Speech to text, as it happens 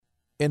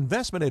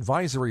Investment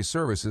advisory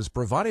services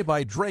provided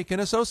by Drake &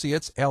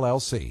 Associates,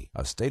 LLC,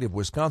 a state of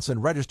Wisconsin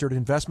registered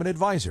investment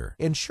advisor.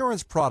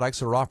 Insurance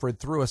products are offered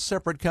through a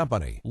separate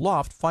company,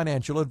 Loft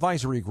Financial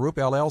Advisory Group,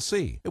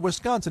 LLC, a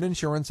Wisconsin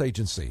insurance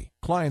agency.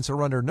 Clients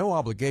are under no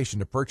obligation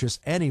to purchase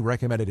any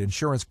recommended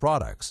insurance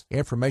products.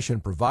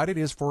 Information provided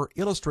is for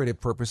illustrative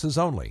purposes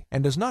only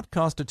and does not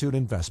constitute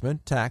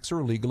investment, tax,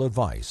 or legal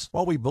advice.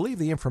 While we believe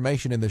the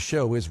information in the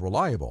show is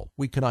reliable,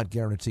 we cannot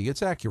guarantee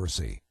its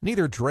accuracy.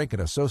 Neither Drake &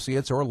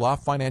 Associates or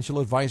Loft Financial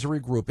Advisory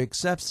Group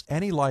accepts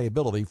any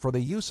liability for the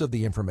use of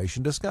the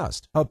information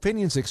discussed.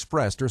 Opinions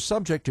expressed are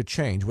subject to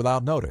change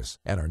without notice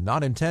and are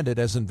not intended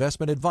as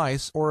investment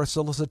advice or a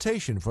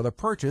solicitation for the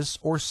purchase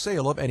or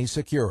sale of any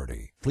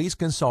security. Please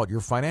consult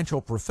your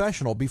financial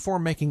professional before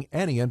making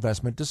any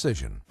investment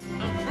decision.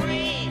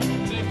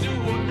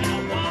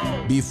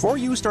 Before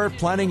you start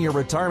planning your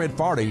retirement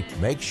party,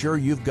 make sure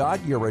you've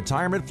got your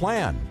retirement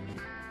plan.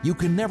 You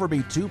can never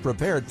be too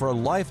prepared for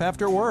life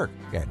after work,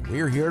 and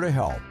we're here to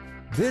help.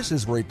 This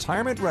is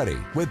Retirement Ready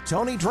with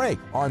Tony Drake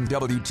on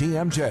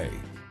WTMJ.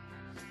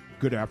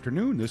 Good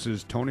afternoon. This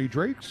is Tony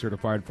Drake,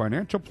 Certified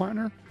Financial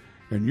Planner,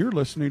 and you're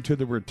listening to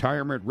the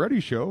Retirement Ready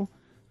Show.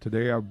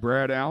 Today I have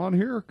Brad Allen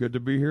here. Good to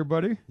be here,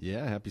 buddy.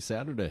 Yeah, happy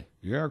Saturday.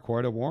 Yeah,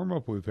 quite a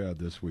warm-up we've had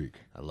this week.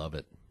 I love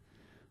it.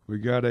 We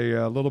got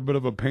a little bit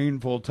of a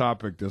painful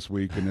topic this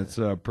week, and it's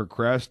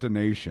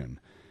procrastination.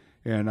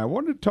 And I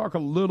wanted to talk a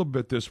little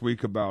bit this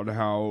week about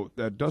how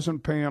that doesn't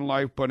pay in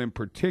life, but in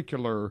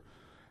particular,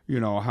 you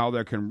know, how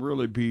that can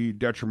really be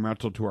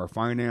detrimental to our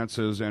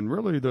finances and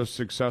really the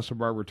success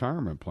of our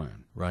retirement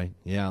plan. Right.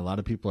 Yeah, a lot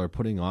of people are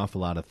putting off a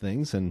lot of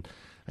things. And,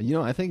 you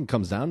know, I think it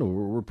comes down to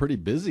we're pretty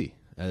busy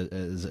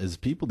as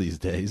people these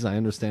days. I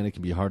understand it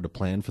can be hard to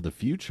plan for the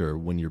future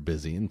when you're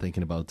busy and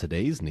thinking about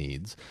today's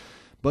needs.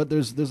 But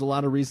there's a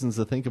lot of reasons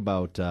to think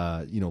about,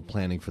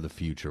 planning for the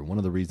future. One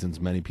of the reasons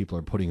many people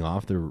are putting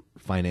off their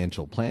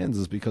financial plans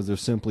is because they're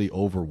simply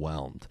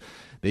overwhelmed.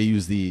 They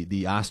use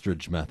the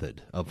ostrich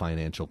method of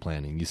financial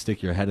planning. You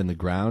stick your head in the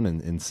ground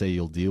and say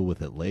you'll deal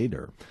with it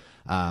later.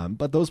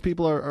 But those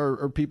people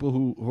are people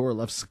who are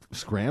left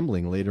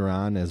scrambling later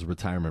on as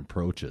retirement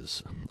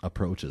approaches.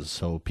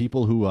 So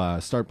people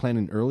who start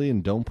planning early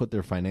and don't put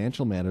their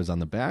financial matters on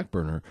the back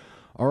burner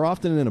are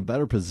often in a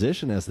better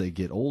position as they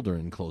get older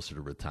and closer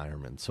to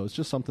retirement. So it's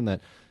just something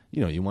that,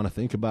 you know, you want to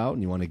think about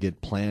and you want to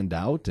get planned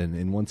out.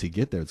 And once you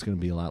get there, it's going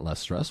to be a lot less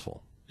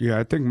stressful. Yeah,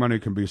 I think money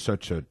can be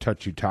such a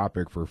touchy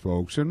topic for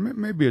folks. And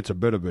maybe it's a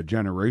bit of a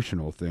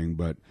generational thing.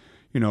 But,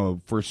 you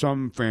know, for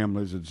some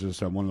families, it's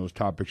just one of those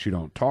topics you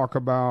don't talk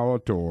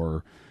about.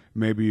 Or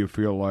maybe you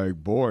feel like,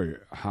 boy,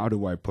 how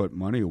do I put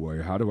money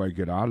away? How do I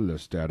get out of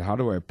this debt? How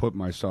do I put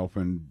myself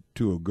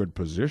into a good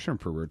position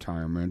for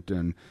retirement?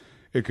 And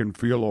it can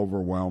feel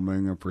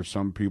overwhelming, and for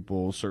some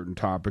people, certain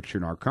topics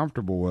you're not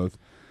comfortable with.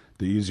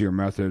 The easier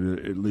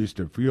method, at least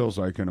it feels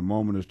like in a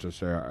moment, is to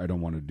say, I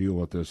don't want to deal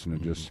with this, and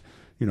just,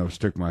 you know,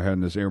 stick my head in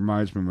this. It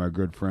reminds me of my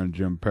good friend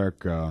Jim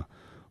Peck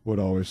would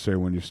always say,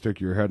 when you stick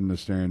your head in the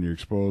sand, you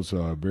expose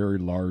a very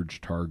large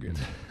target.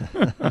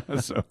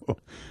 So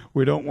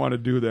we don't want to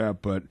do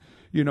that, but,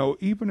 you know,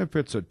 even if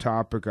it's a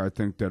topic I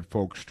think that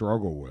folks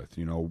struggle with,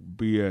 you know,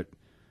 be it,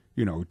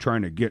 you know,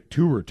 trying to get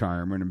to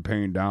retirement and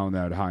paying down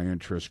that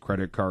high-interest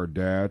credit card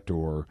debt,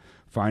 or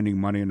finding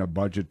money in a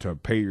budget to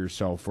pay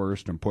yourself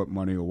first and put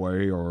money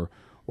away, or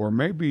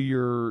maybe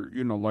you're,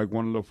 you know, like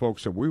one of the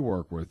folks that we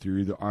work with,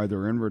 you're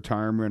either in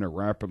retirement or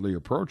rapidly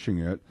approaching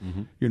it.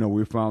 Mm-hmm. You know,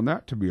 we found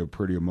that to be a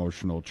pretty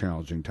emotional,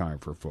 challenging time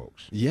for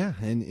folks. Yeah,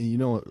 and, you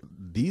know,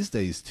 these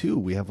days, too,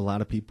 we have a lot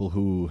of people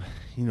who,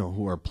 you know,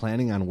 who are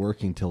planning on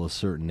working till a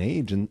certain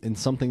age, and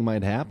something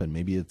might happen.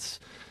 Maybe it's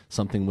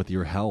something with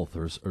your health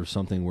or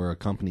something where a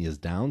company is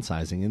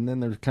downsizing, and then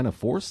they're kind of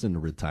forced into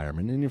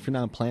retirement. And if you're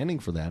not planning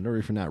for that, or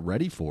if you're not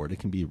ready for it, it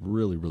can be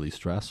really, really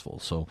stressful.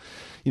 So,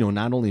 you know,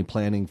 not only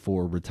planning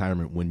for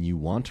retirement when you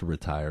want to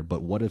retire,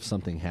 but what if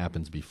something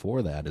happens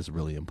before that is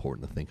really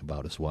important to think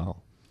about as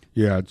well.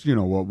 Yeah, it's, you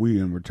know, what we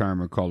in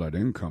retirement call that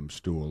income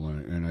stool.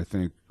 And I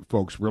think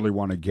folks really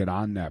want to get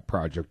on that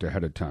project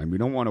ahead of time. You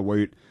don't want to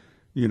wait.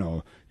 You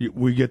know,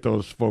 we get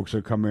those folks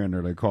that come in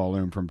or they call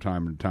in from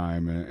time to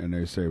time and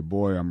they say,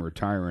 boy, I'm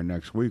retiring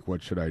next week.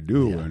 What should I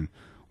do? Yeah. And,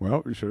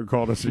 well, you should have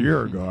called us a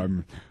year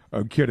ago.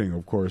 I'm kidding,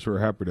 of course. We're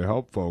happy to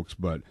help folks.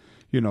 But,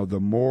 you know, the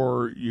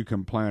more you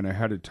can plan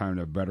ahead of time,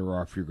 the better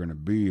off you're going to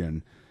be.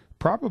 And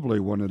probably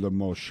one of the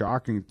most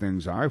shocking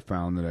things I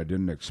found that I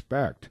didn't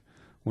expect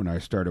when I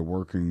started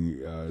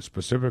working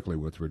specifically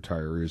with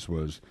retirees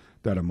was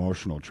that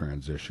emotional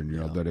transition, you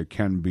know, that it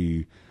can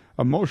be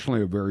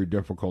emotionally a very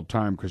difficult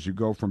time, because you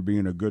go from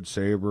being a good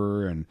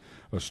saver and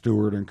a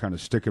steward and kind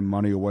of sticking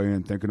money away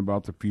and thinking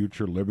about the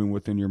future, living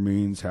within your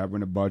means,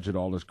 having a budget,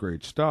 all this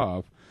great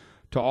stuff,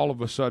 to all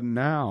of a sudden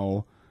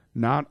now,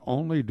 not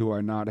only do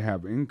I not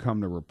have income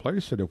to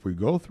replace it if we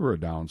go through a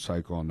down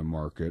cycle in the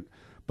market,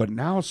 but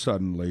now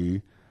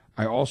suddenly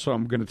I also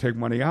am going to take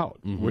money out,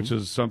 which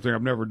is something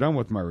I've never done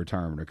with my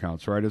retirement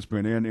accounts, right? It's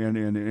been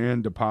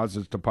in,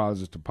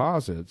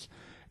 deposits.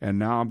 And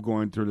now I'm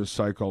going through this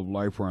cycle of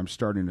life where I'm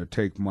starting to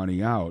take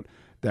money out.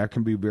 that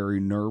can be very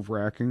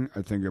nerve-wracking.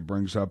 I think it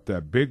brings up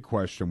that big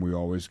question we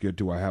always get,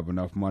 do I have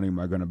enough money? Am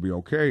I going to be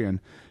okay? And,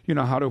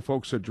 how do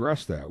folks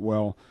address that?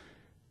 Well,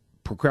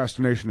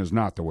 procrastination is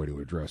not the way to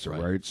address it,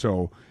 right?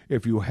 So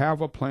if you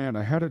have a plan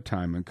ahead of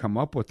time and come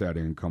up with that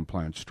income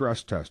plan,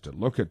 stress test it,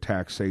 look at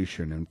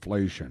taxation,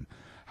 inflation.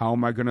 How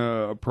am I going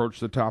to approach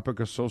the topic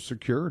of Social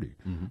Security?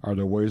 Are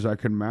there ways I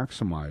can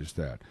maximize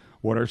that?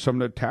 What are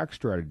some of the tax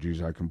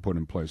strategies I can put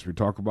in place? We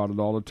talk about it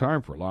all the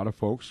time. For a lot of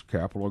folks,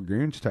 capital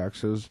gains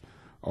taxes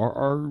are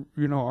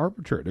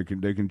arbitrary.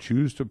 They can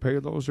choose to pay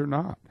those or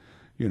not.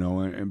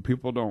 And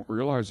people don't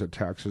realize that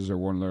taxes are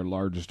one of their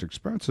largest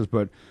expenses.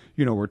 But,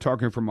 we're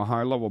talking from a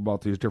high level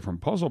about these different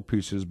puzzle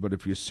pieces. But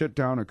if you sit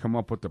down and come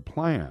up with a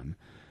plan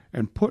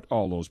and put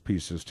all those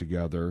pieces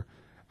together,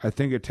 I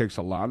think it takes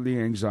a lot of the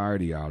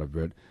anxiety out of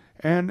it,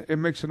 and it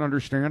makes it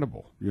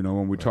understandable.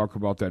 When we talk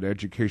about that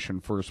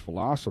education first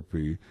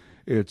philosophy,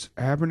 it's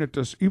having it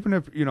just, even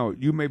if,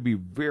 you may be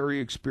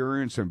very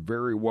experienced and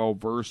very well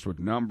versed with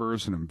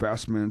numbers and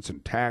investments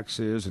and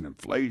taxes and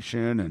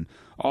inflation and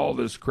all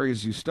this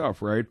crazy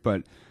stuff, right?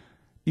 But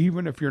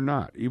even if you're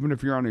not, even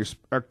if you're on a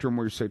spectrum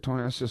where you say,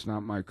 Tony, that's just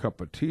not my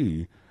cup of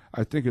tea,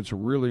 I think it's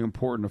really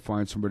important to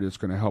find somebody that's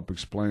going to help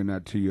explain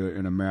that to you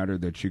in a manner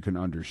that you can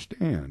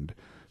understand.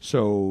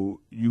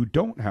 So you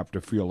don't have to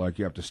feel like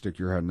you have to stick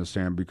your head in the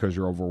sand because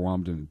you're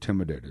overwhelmed and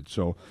intimidated.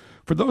 So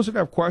for those that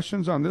have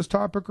questions on this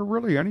topic or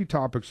really any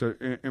topics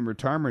in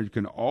retirement, you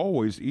can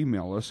always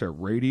email us at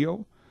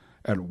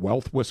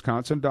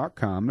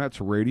radio@wealthwisconsin.com. That's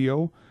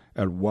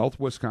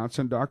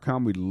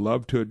radio@wealthwisconsin.com. We'd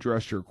love to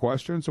address your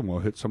questions, and we'll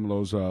hit some of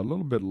those a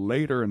little bit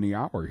later in the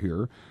hour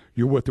here.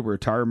 You're with the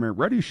Retirement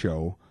Ready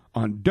Show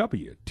on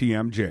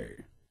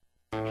WTMJ.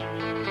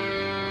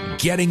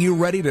 Getting you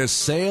ready to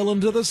sail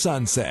into the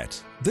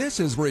sunset. This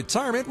is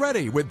Retirement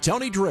Ready with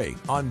Tony Drake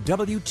on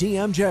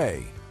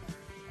WTMJ.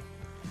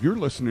 You're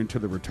listening to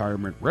the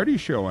Retirement Ready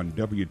Show on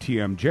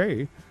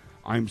WTMJ.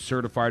 I'm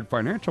certified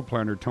financial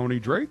planner Tony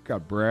Drake.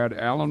 Got Brad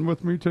Allen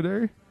with me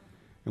today.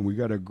 And we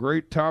got a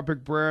great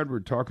topic, Brad. We're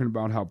talking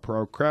about how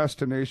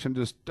procrastination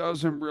just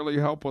doesn't really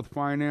help with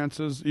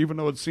finances, even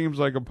though it seems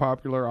like a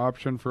popular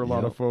option for a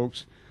lot of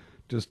folks.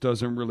 Just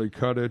doesn't really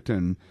cut it.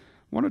 And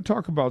I want to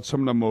talk about some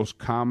of the most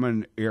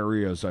common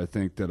areas, I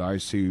think, that I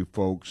see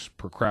folks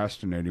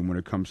procrastinating when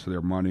it comes to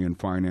their money and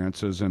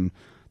finances. And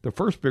the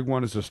first big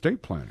one is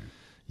estate planning.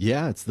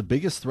 Yeah, it's the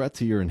biggest threat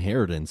to your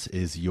inheritance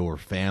is your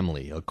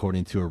family.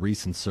 According to a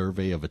recent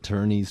survey of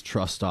attorneys,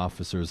 trust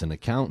officers, and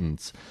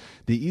accountants,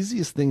 the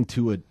easiest thing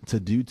to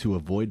do to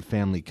avoid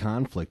family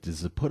conflict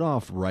is to put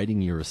off writing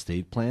your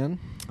estate plan,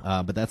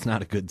 but that's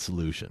not a good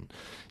solution.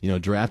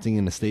 Drafting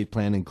an estate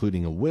plan,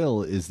 including a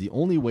will, is the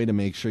only way to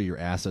make sure your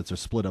assets are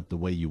split up the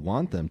way you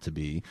want them to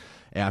be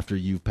after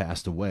you've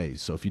passed away.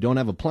 So if you don't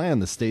have a plan,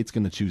 the state's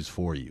going to choose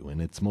for you,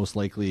 and it's most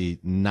likely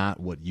not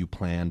what you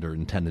planned or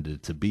intended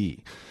it to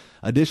be.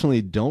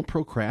 Additionally, don't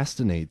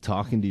procrastinate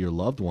talking to your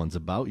loved ones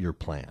about your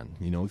plan.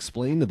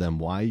 Explain to them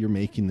why you're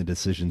making the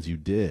decisions you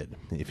did.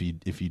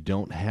 If you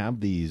don't have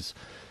these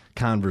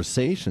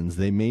conversations,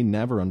 they may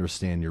never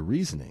understand your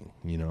reasoning.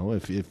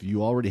 If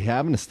you already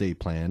have an estate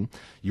plan,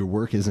 your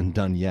work isn't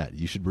done yet.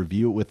 You should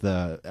review it with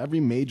every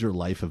major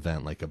life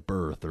event like a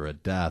birth or a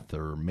death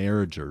or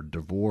marriage or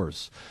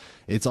divorce.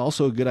 It's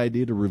also a good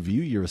idea to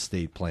review your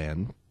estate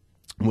plan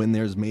when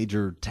there's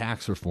major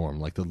tax reform,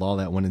 like the law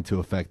that went into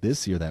effect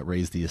this year that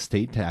raised the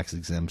estate tax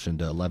exemption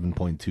to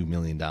 $11.2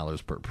 million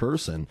per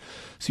person.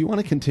 So you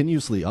want to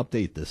continuously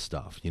update this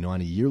stuff,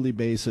 on a yearly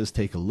basis,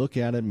 take a look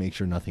at it, make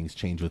sure nothing's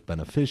changed with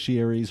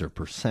beneficiaries or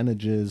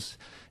percentages.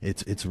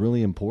 It's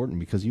really important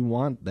because you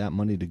want that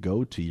money to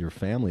go to your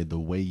family the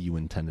way you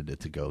intended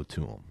it to go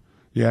to them.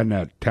 Yeah, and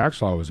that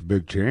tax law was a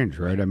big change,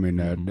 right? I mean,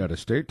 that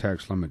estate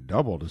tax limit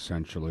doubled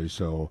essentially,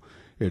 so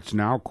it's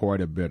now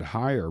quite a bit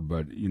higher,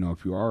 but,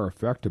 if you are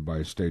affected by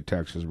estate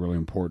tax, it's really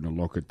important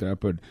to look at that.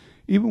 But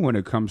even when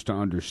it comes to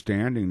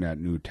understanding that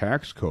new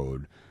tax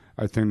code,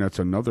 I think that's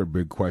another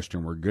big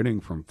question we're getting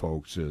from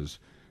folks is,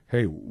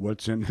 hey,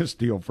 what's in this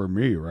deal for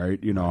me, right?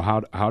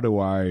 How do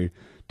I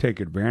take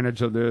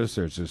advantage of this?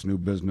 There's this new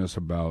business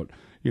about,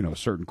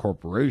 certain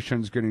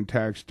corporations getting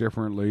taxed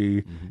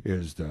differently.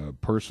 Is the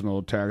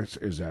personal tax,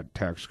 is that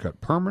tax cut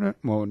permanent?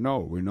 Well, no,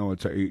 we know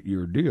it's an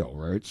 8-year deal,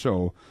 right?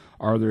 So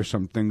are there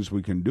some things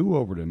we can do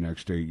over the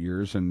next 8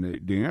 years?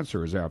 And the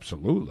answer is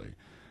absolutely.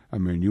 I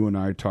mean, you and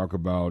I talk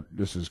about,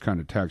 this is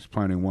kind of tax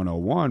planning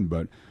 101,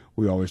 but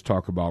we always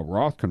talk about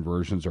Roth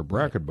conversions or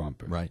bracket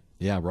bumping. Right.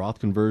 Yeah, Roth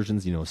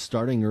conversions,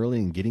 starting early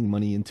and getting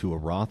money into a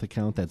Roth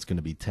account that's going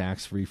to be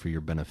tax-free for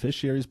your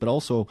beneficiaries, but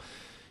also,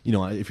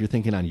 if you're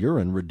thinking on your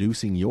end,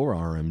 reducing your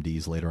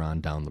RMDs later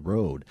on down the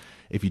road.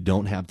 If you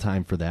don't have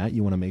time for that,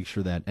 you want to make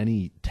sure that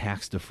any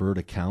tax-deferred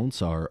accounts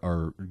are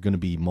going to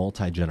be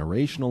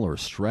multi-generational or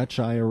stretch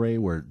IRA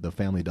where the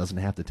family doesn't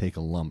have to take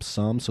a lump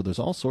sum. So there's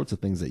all sorts of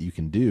things that you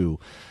can do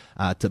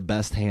to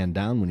best hand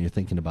down when you're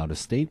thinking about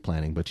estate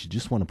planning, but you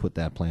just want to put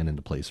that plan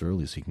into place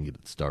early so you can get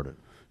it started.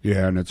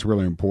 Yeah, and it's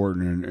really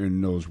important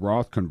in those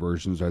Roth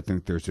conversions. I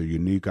think there's a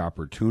unique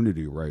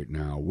opportunity right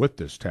now with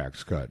this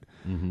tax cut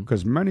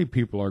because many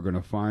people are going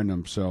to find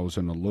themselves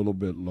in a little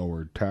bit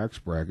lower tax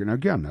bracket. And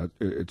again,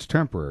 it's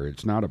temporary.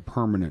 It's not a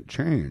permanent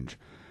change.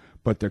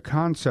 But the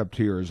concept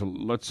here is,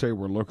 let's say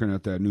we're looking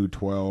at that new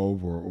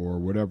 12 or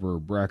whatever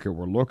bracket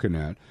we're looking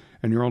at,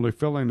 and you're only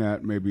filling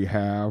that maybe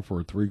half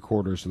or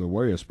three-quarters of the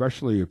way,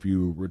 especially if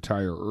you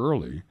retire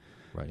early.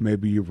 Right.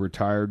 Maybe you've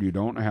retired, you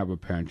don't have a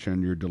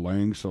pension, you're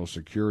delaying Social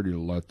Security to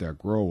let that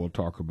grow. We'll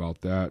talk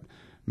about that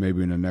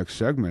maybe in the next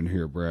segment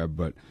here, Brad,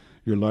 but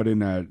you're letting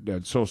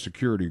that Social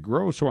Security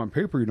grow. So on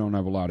paper, you don't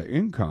have a lot of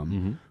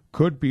income.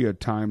 Could be a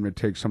time to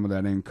take some of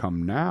that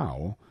income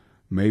now,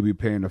 maybe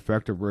pay an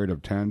effective rate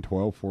of 10,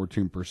 12,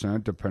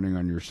 14%, depending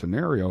on your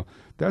scenario.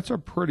 That's a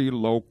pretty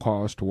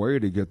low-cost way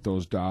to get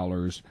those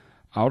dollars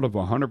out of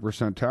a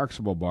 100%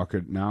 taxable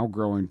bucket, now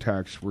growing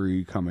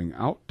tax-free, coming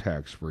out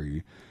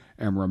tax-free.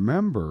 And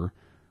remember,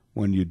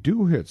 when you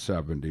do hit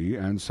 70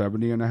 and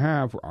 70 and a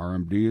half,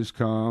 RMDs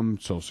come,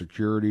 Social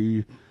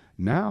Security,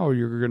 now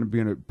you're going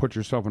to put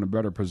yourself in a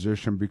better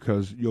position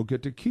because you'll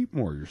get to keep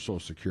more of your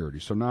Social Security.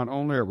 So not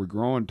only are we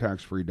growing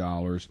tax-free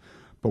dollars,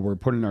 but we're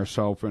putting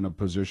ourselves in a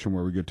position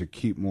where we get to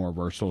keep more of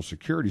our Social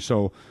Security.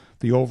 So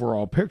the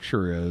overall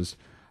picture is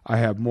I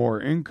have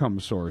more income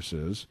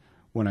sources.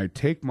 When I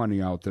take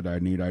money out that I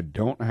need, I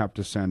don't have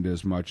to send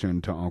as much in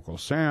to Uncle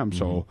Sam.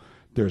 So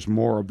there's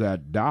more of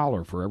that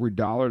dollar. For every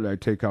dollar that I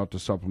take out to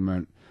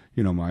supplement,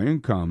 my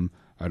income,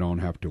 I don't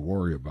have to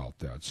worry about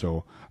that.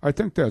 So I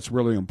think that's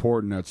really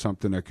important. That's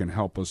something that can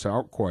help us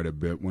out quite a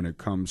bit when it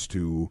comes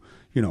to,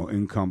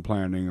 income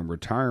planning and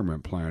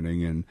retirement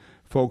planning. And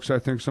folks, I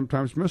think,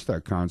 sometimes miss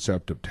that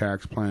concept of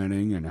tax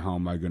planning and how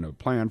am I going to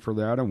plan for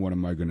that and what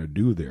am I going to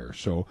do there.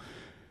 So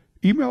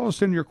email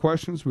us in your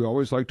questions. We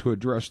always like to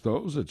address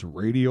those. It's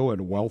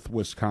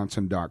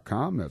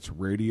radio@wealthwisconsin.com. That's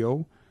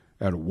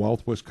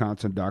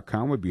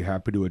radio@wealthwisconsin.com. We'd be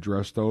happy to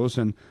address those.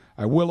 And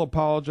I will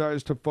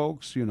apologize to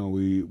folks.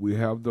 We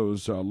have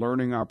those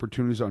learning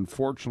opportunities.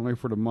 Unfortunately,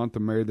 for the month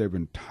of May, they've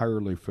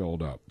entirely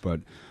filled up.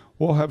 But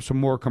we'll have some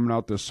more coming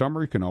out this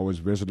summer. You can always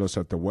visit us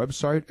at the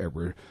website at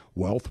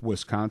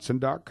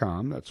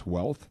wealthwisconsin.com. That's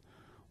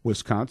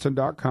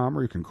wealthwisconsin.com,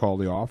 or you can call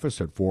the office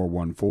at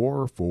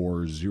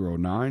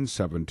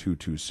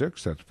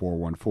 414-409-7226. That's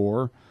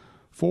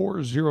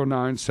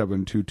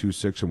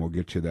 414-409-7226, and we'll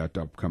get you that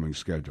upcoming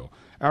schedule.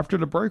 After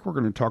the break, we're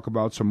going to talk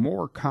about some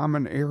more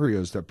common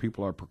areas that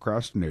people are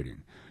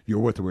procrastinating. You're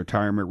with the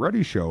Retirement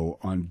Ready Show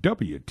on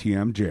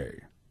WTMJ.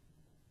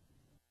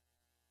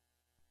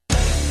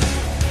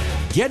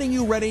 Getting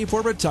you ready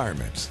for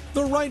retirement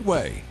the right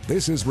way.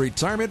 This is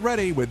Retirement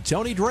Ready with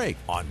Tony Drake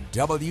on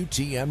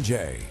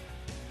WTMJ.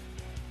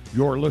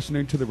 You're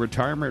listening to the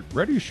Retirement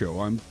Ready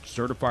Show. I'm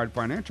certified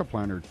financial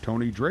planner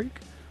Tony Drake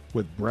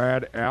with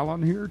Brad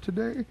Allen here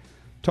today,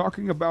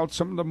 talking about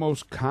some of the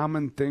most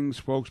common things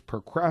folks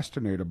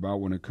procrastinate about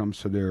when it comes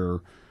to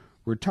their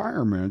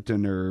retirement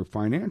and their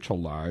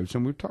financial lives.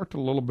 And we've talked a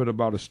little bit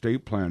about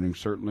estate planning,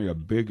 certainly a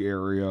big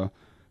area,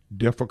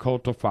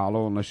 difficult to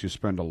follow unless you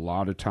spend a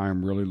lot of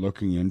time really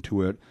looking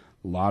into it,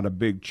 a lot of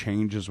big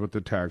changes with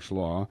the tax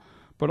law.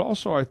 But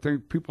also, I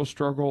think people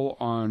struggle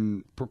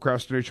on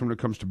procrastination when it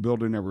comes to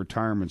building their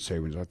retirement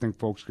savings. I think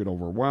folks get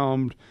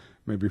overwhelmed,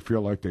 maybe feel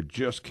like they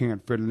just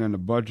can't fit it in the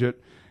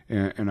budget,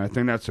 and I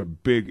think that's a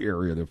big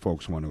area that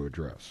folks want to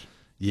address.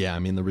 Yeah, I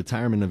mean, the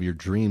retirement of your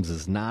dreams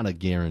is not a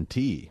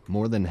guarantee.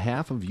 More than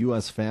half of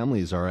U.S.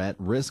 families are at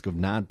risk of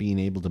not being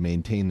able to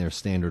maintain their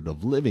standard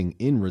of living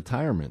in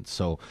retirement.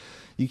 So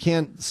you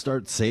can't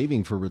start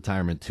saving for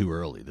retirement too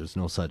early. There's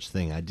no such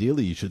thing.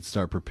 Ideally, you should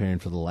start preparing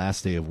for the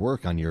last day of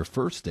work on your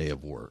first day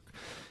of work.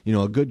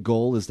 A good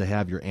goal is to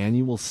have your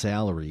annual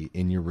salary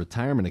in your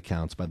retirement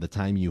accounts by the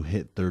time you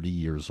hit 30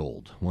 years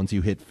old. Once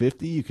you hit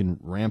 50, you can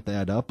ramp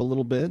that up a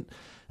little bit.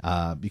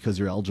 Because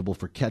you're eligible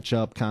for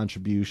catch-up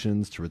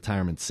contributions to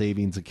retirement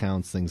savings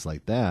accounts, things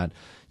like that.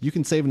 You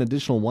can save an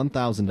additional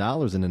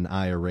 $1,000 in an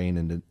IRA and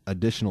an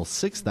additional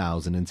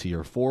 $6,000 into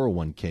your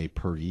 401k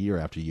per year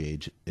after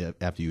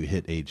you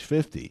hit age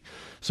 50.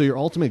 So your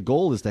ultimate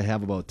goal is to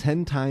have about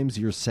 10 times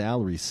your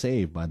salary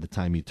saved by the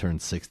time you turn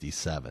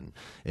 67.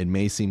 It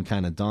may seem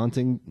kind of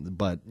daunting,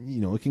 but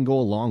it can go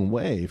a long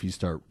way if you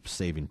start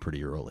saving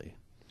pretty early.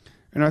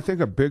 And I think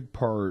a big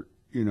part,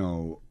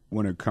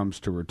 when it comes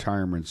to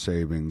retirement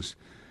savings,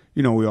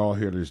 we all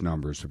hear these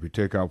numbers. If you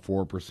take out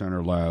 4%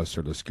 or less,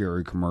 or the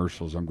scary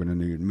commercials, I'm going to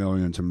need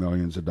millions and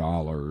millions of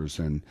dollars.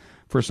 And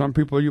for some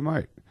people, you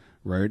might,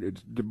 right?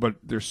 But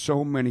there's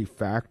so many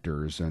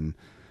factors. And,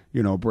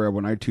 Brad,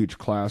 when I teach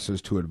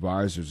classes to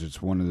advisors,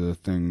 it's one of the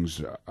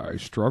things I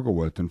struggle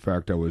with. In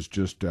fact, I was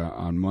just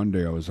on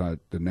Monday, I was at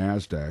the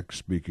NASDAQ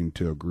speaking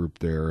to a group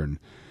there, and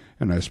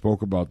I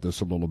spoke about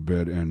this a little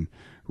bit, and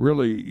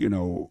really,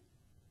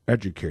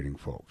 educating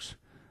folks.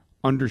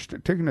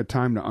 Taking the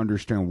time to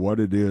understand what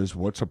it is,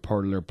 what's a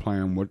part of their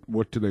plan,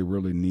 what do they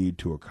really need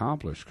to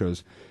accomplish.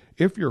 Because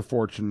if you're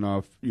fortunate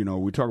enough,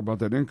 we talk about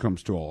that income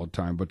stool all the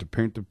time, but to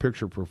paint the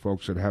picture for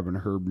folks that haven't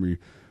heard me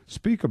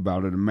speak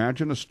about it,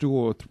 imagine a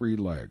stool with 3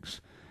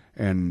 legs.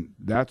 And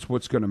that's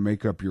what's going to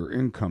make up your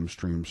income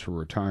streams for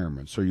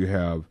retirement. So you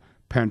have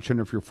pension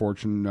if you're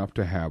fortunate enough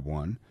to have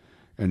one,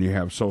 and you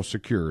have Social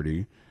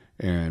Security,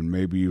 and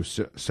maybe you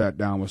sat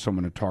down with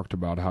someone and talked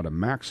about how to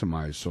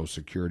maximize Social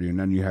Security, and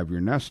then you have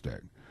your nest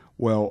egg.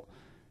 Well,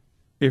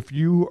 if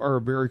you are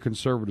a very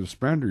conservative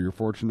spender, you're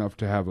fortunate enough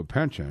to have a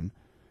pension,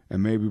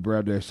 and maybe,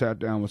 Brad, they sat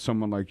down with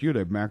someone like you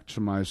to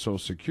maximize Social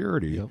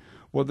Security. Yep.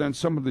 Well, then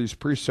some of these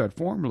preset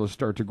formulas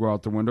start to go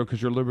out the window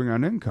because you're living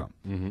on income.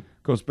 Mm-hmm.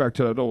 Goes back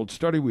to that old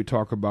study we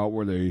talk about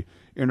where they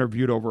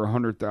interviewed over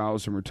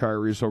 100,000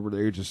 retirees over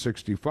the age of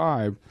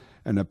 65,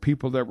 and the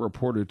people that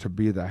reported to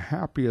be the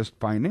happiest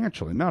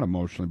financially, not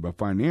emotionally, but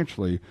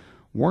financially,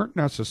 weren't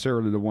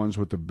necessarily the ones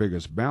with the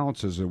biggest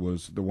balances. It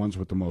was the ones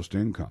with the most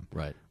income.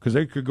 Right. Because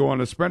they could go on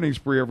a spending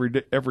spree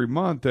every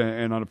month,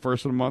 and on the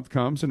first of the month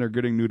comes, and they're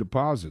getting new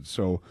deposits.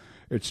 So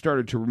it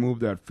started to remove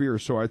that fear.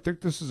 So I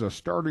think this is a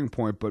starting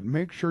point, but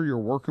make sure you're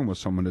working with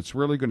someone that's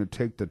really going to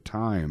take the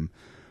time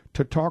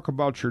to talk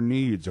about your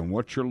needs and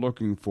what you're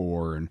looking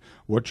for and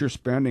what your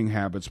spending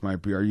habits might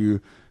be. Are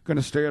you going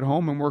to stay at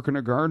home and work in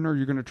a garden, or are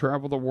you going to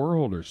travel the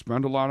world or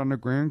spend a lot on the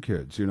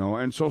grandkids?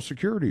 And Social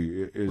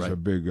Security is a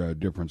big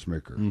difference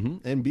maker.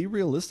 Mm-hmm. And be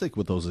realistic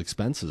with those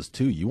expenses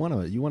too. You want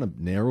to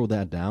narrow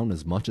that down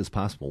as much as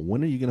possible.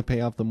 When are you going to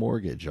pay off the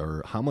mortgage,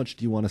 or how much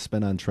do you want to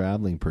spend on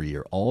traveling per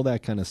year? All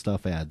that kind of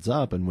stuff adds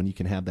up, and when you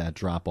can have that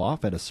drop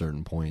off at a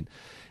certain point,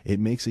 it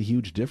makes a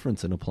huge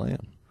difference in a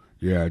plan.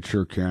 Yeah, it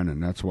sure can,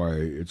 and that's why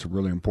it's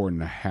really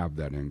important to have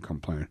that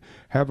income plan.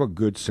 Have a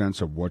good sense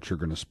of what you're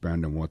going to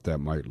spend and what that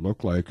might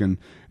look like. And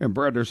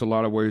Brad, there's a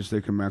lot of ways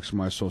they can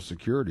maximize Social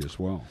Security as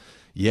well.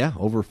 Yeah,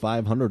 over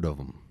 500 of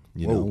them.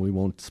 We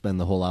won't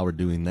spend the whole hour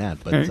doing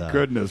that. But thank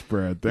goodness,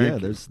 Brad.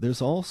 Thank you.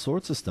 There's all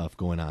sorts of stuff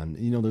going on.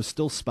 There's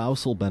still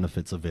spousal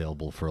benefits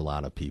available for a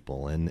lot of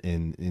people,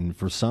 and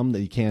for some that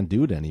you can't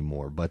do it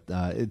anymore. But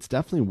it's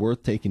definitely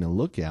worth taking a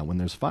look at. When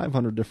there's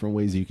 500 different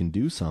ways you can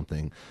do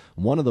something,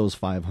 one of those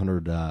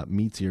 500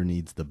 meets your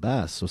needs the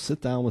best. So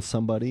sit down with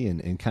somebody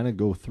and kind of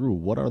go through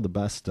what are the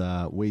best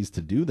ways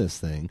to do this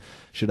thing.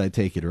 Should I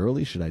take it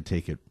early? Should I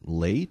take it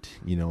late?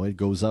 It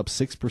goes up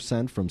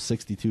 6% from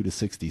 62 to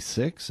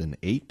 66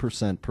 and 8%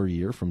 per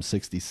year from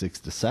 66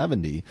 to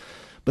 70,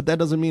 but that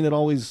doesn't mean it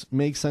always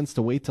makes sense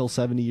to wait till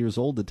 70 years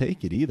old to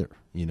take it either.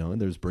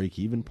 And there's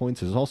break-even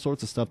points. There's all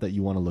sorts of stuff that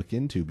you want to look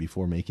into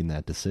before making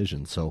that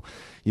decision. So,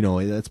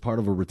 that's part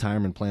of a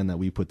retirement plan that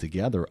we put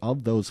together.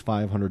 Of those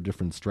 500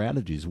 different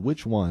strategies,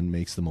 which one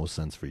makes the most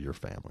sense for your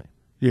family?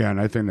 Yeah,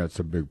 and I think that's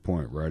a big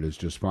point, right? Is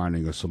just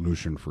finding a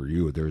solution for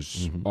you.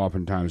 There's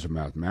oftentimes a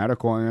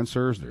mathematical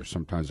answers. There's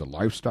sometimes a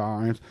lifestyle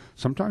answer.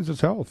 Sometimes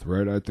it's health,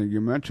 right? I think you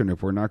mentioned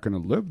if we're not going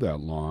to live that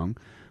long,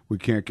 we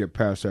can't get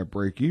past that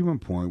break-even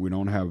point. We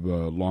don't have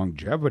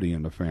longevity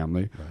in the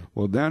family. Right.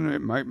 Well, then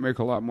it might make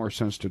a lot more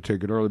sense to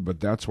take it early, but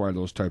that's why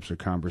those types of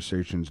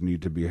conversations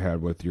need to be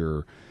had with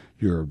your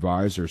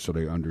advisor so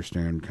they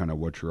understand kind of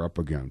what you're up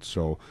against.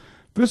 So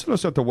visit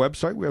us at the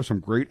website. We have some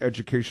great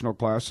educational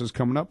classes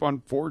coming up.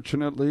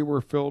 Unfortunately,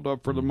 we're filled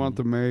up for the month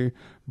of May,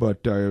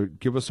 but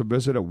give us a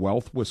visit at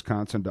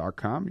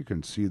wealthwisconsin.com. You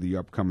can see the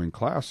upcoming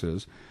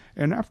classes.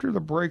 And after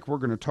the break, we're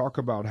going to talk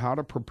about how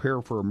to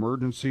prepare for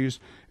emergencies,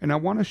 and I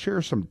want to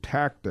share some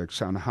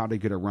tactics on how to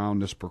get around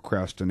this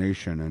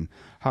procrastination and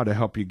how to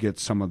help you get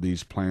some of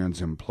these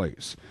plans in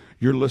place.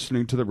 You're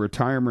listening to the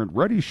Retirement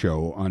Ready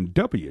Show on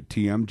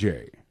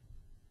WTMJ.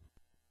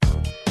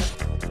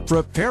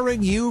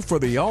 Preparing you for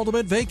the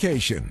ultimate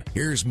vacation.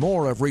 Here's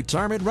more of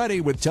Retirement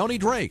Ready with Tony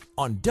Drake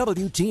on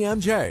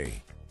WTMJ.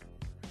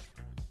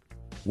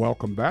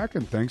 Welcome back,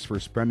 and thanks for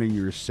spending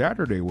your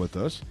Saturday with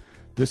us.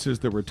 This is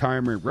the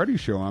Retirement Ready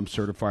Show. I'm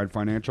certified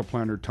financial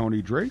planner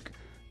Tony Drake,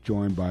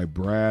 joined by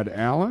Brad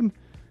Allen,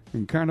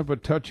 and kind of a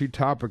touchy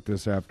topic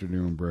this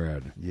afternoon,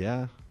 Brad.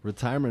 Yeah,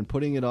 retirement,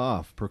 putting it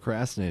off,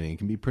 procrastinating. It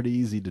can be pretty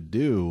easy to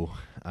do,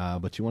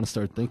 but you want to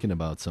start thinking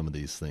about some of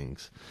these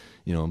things,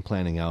 and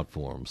planning out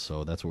for them.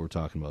 So that's what we're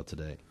talking about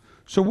today.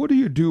 So what do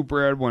you do,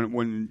 Brad,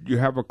 when you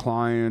have a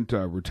client,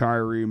 a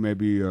retiree,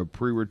 maybe a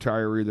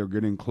pre-retiree, they're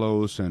getting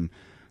close, and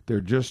they're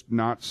just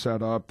not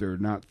set up, they're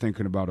not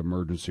thinking about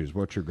emergencies?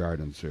 What's your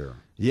guidance here?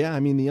 Yeah,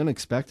 the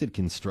unexpected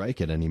can strike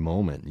at any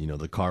moment.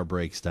 The car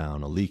breaks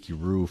down, a leaky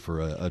roof, or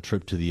a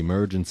trip to the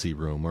emergency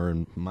room, or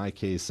in my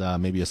case,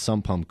 maybe a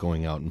sump pump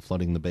going out and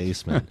flooding the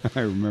basement.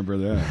 I remember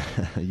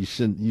that. You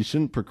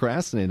shouldn't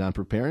procrastinate on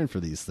preparing for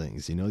these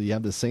things. You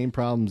have the same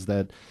problems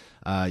that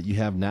you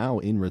have now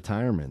in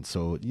retirement.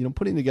 So,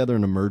 putting together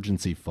an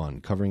emergency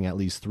fund covering at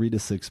least 3 to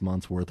 6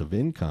 months worth of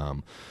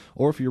income,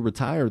 or if you're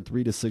retired,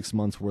 3 to 6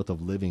 months worth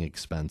of living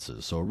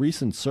expenses. So a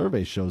recent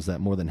survey shows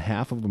that more than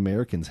half of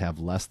Americans have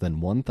less than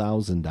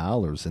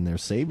 $1,000 in their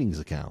savings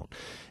account,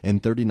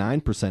 and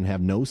 39%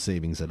 have no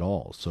savings at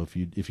all. So if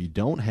you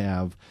don't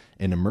have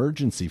an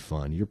emergency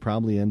fund, you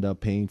probably end up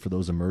paying for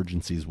those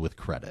emergencies with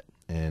credit.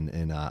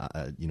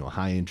 and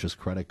high interest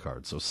credit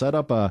cards. So set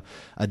up a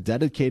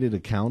dedicated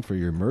account for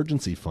your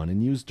emergency fund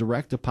and use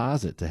direct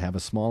deposit to have a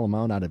small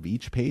amount out of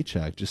each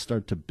paycheck. Just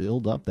start to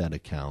build up that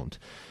account.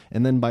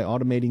 And then by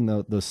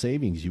automating the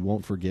savings, you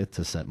won't forget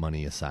to set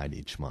money aside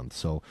each month.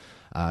 So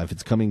if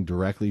it's coming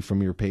directly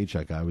from your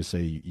paycheck, I would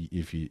say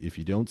if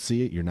you don't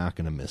see it, you're not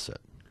going to miss it.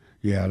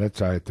 Yeah,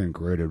 that's, I think,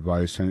 great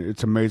advice. And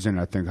it's amazing,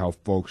 I think, how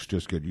folks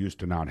just get used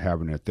to not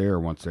having it there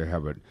once they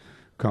have it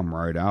come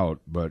right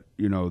out. But,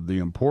 the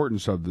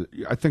importance of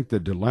I think the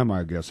dilemma,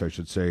 I guess I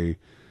should say,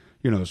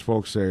 as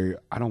folks say,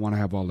 I don't want to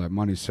have all that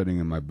money sitting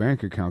in my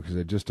bank account because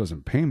it just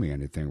doesn't pay me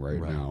anything right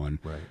now. And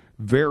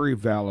very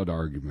valid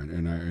argument.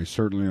 And I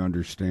certainly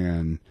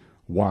understand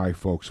why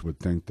folks would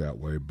think that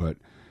way. But,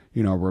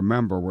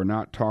 remember, we're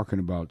not talking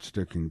about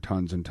sticking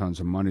tons and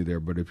tons of money there.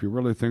 But if you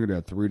really think of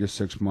that 3 to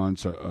 6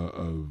 months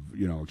of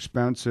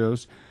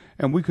expenses,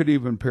 and we could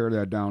even pare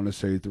that down to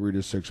say 3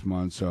 to 6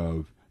 months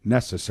of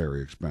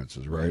necessary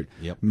expenses, right?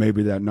 Yep.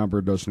 Maybe that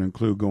number doesn't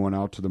include going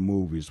out to the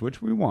movies,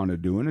 which we want to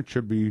do, and it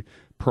should be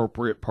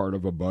appropriate part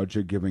of a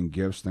budget, giving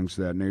gifts, things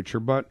of that nature.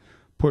 But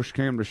push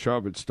came to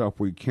shove, it's stuff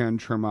we can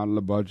trim out of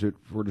the budget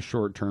for the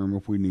short term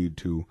if we need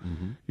to.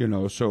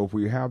 So if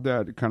we have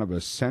that kind of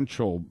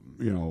essential,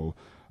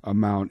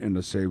 amount in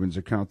the savings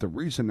account, the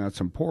reason that's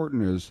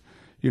important is,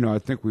 I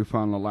think we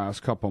found the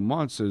last couple of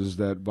months is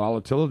that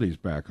volatility is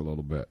back a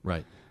little bit.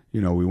 Right.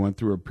 We went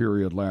through a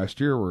period last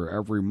year where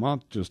every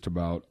month just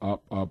about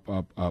up, up,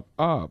 up, up,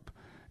 up.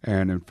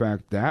 And in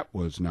fact, that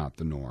was not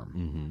the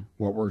norm.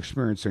 What we're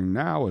experiencing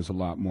now is a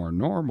lot more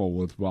normal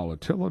with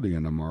volatility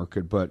in the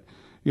market. But,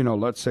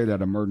 let's say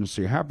that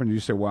emergency happened. You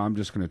say, well, I'm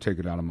just going to take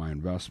it out of my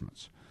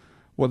investments.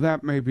 Well,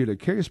 that may be the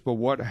case, but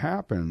what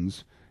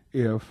happens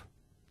if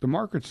the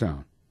market's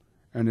down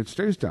and it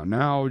stays down?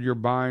 Now you're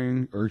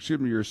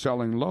you're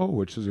selling low,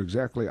 which is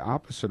exactly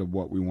opposite of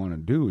what we want to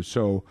do.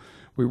 So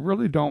we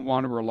really don't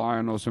want to rely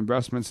on those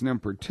investments. And in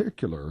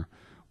particular,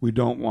 we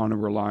don't want to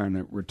rely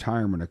on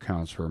retirement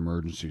accounts for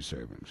emergency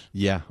savings.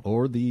 Yeah,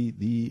 or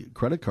the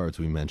credit cards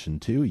we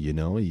mentioned too.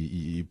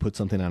 You put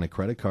something on a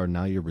credit card,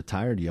 now you're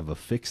retired, you have a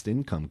fixed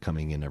income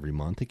coming in every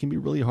month. It can be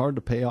really hard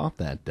to pay off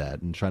that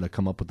debt and try to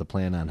come up with a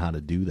plan on how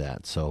to do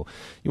that. So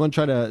you want to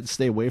try to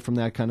stay away from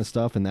that kind of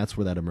stuff, and that's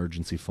where that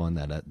emergency fund,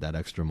 that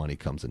extra money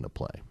comes into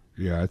play.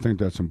 Yeah, I think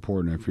that's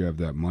important if you have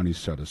that money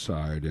set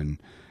aside. And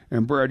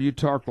Brad, you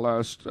talked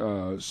last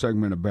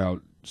segment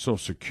about Social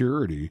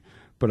Security,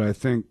 but I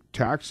think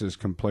taxes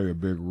can play a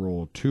big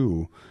role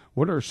too.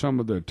 What are some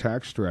of the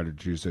tax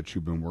strategies that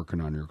you've been working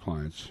on your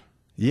clients?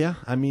 Yeah,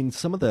 I mean,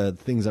 some of the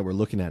things that we're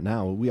looking at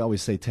now, we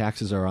always say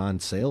taxes are on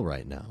sale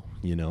right now,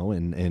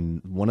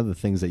 and one of the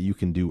things that you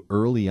can do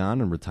early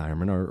on in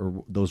retirement are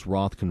those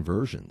Roth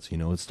conversions.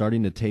 It's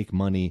starting to take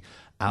money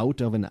out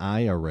of an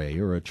IRA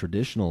or a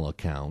traditional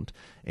account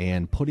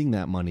and putting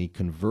that money,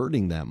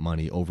 converting that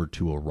money over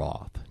to a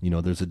Roth.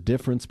 There's a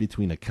difference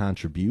between a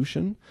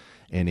contribution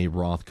and a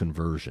Roth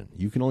conversion.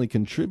 You can only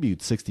contribute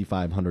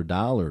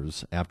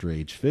 $6,500 after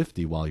age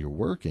 50 while you're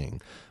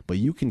working, but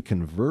you can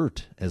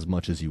convert as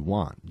much as you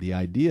want. The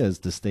idea is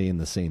to stay in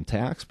the same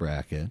tax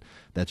bracket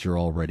that you're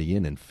already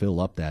in and fill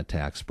up that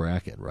tax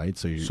bracket, right?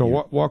 So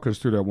walk us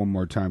through that one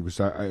more time, because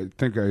I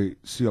think I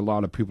see a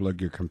lot of people that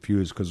get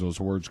confused because those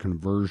words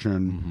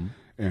conversion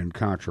and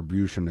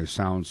contribution, they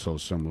sound so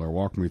similar.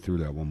 Walk me through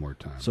that one more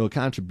time. So a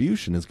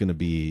contribution is going to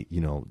be,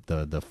 the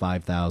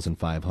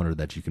 $5,500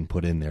 that you can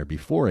put in there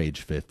before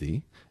age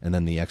 50, and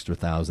then the extra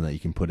 $1,000 that you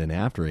can put in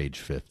after age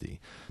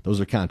 50.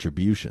 Those are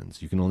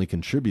contributions. You can only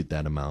contribute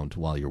that amount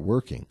while you're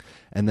working.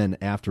 And then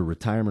after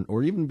retirement,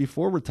 or even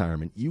before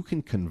retirement, you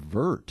can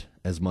convert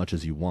as much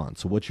as you want.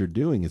 So what you're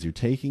doing is you're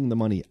taking the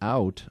money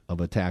out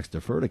of a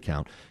tax-deferred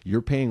account. You're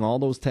paying all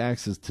those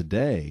taxes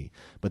today,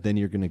 but then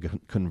you're going to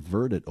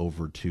convert it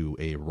over to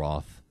a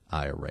Roth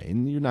IRA.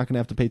 And you're not going to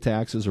have to pay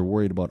taxes or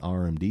worried about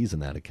RMDs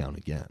in that account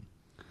again.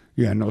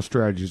 Yeah, and those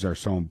strategies are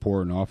so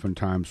important.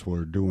 Oftentimes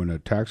we're doing a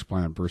tax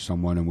plan for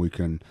someone and we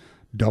can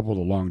double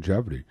the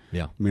longevity.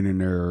 Yeah. Meaning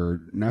their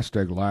nest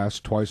egg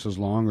lasts twice as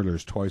long, or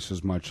there's twice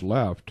as much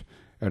left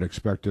at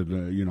expected,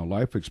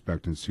 life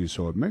expectancy.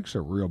 So it makes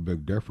a real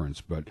big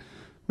difference. But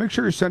make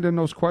sure you send in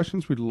those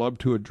questions. We'd love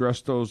to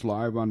address those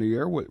live on the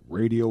air with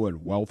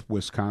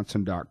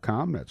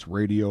radio@wealthwisconsin.com. That's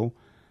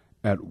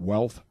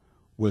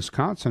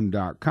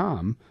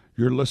radio@wealthwisconsin.com.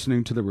 You're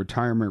listening to the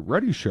Retirement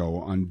Ready Show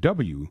on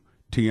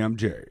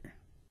WTMJ.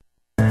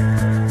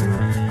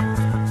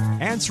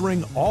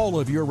 Answering all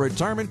of your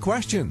retirement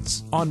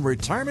questions on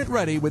Retirement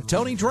Ready with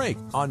Tony Drake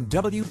on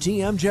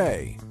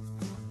WTMJ.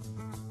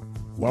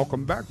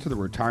 Welcome back to the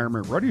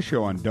Retirement Ready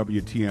Show on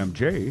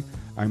WTMJ.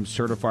 I'm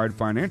certified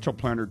financial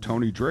planner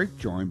Tony Drake,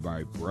 joined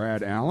by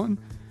Brad Allen,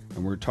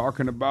 and we're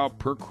talking about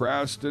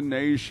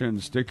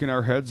procrastination, sticking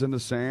our heads in the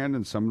sand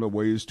and some of the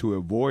ways to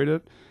avoid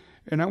it.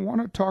 And I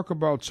want to talk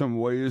about some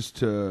ways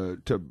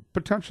to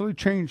potentially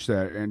change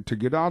that and to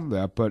get out of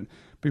that. But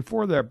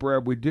before that,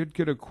 Brad, we did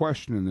get a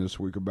question in this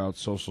week about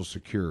Social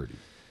Security.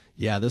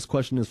 Yeah, this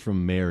question is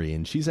from Mary,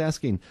 and she's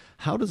asking,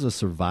 how does a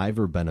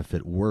survivor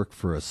benefit work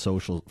for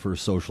Social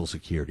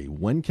Security?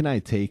 When can I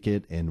take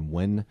it, and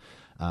when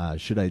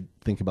should I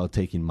think about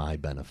taking my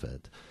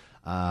benefit?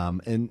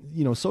 And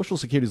Social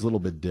Security is a little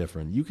bit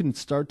different. You can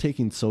start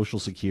taking Social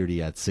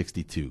Security at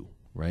 62.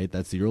 Right?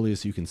 That's the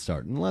earliest you can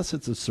start. Unless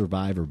it's a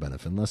survivor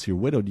benefit. Unless you're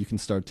widowed, you can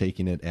start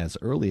taking it as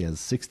early as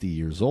 60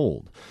 years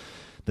old.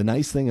 The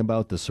nice thing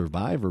about the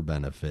survivor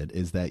benefit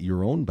is that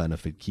your own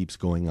benefit keeps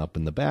going up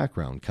in the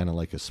background, kind of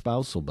like a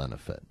spousal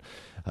benefit.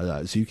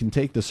 So you can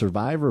take the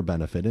survivor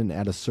benefit, and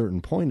at a certain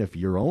point, if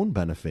your own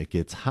benefit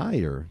gets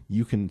higher,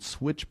 you can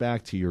switch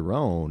back to your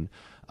own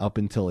up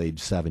until age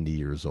 70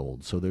 years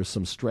old. So there's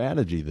some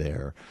strategy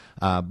there.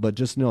 But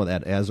just know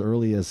that as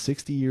early as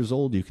 60 years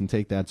old, you can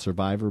take that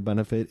survivor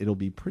benefit. It'll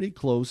be pretty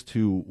close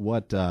to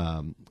what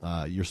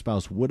your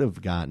spouse would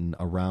have gotten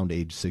around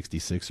age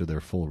 66 or their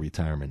full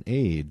retirement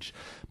age,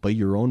 but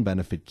your own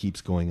benefit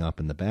keeps going up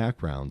in the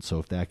background. So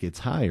if that gets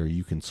higher,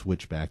 you can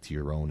switch back to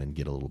your own and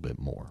get a little bit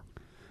more.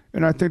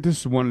 And I think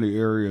this is one of the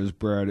areas,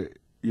 Brad,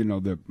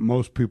 that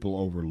most people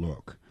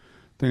overlook. I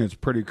think it's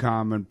pretty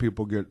common.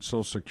 People get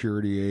Social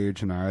Security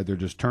age and either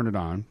just turn it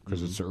on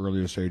because it's the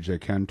earliest age they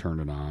can turn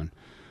it on,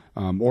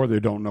 or they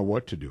don't know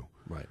what to do.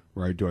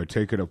 Right? Do I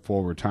take it at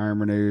full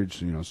retirement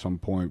age, some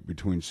point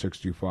between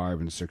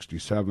 65 and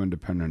 67,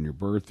 depending on your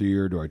birth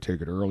year? Do I take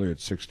it early at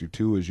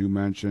 62, as you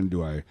mentioned?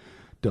 Do I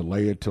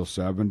delay it till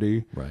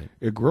 70? Right.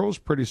 It grows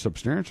pretty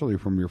substantially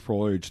from your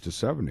full age to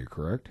 70,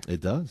 correct? It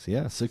does,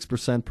 yeah.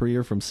 6% per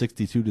year from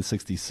 62 to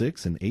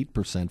 66 and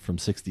 8% from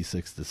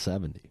 66 to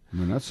 70. I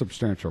mean, that's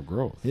substantial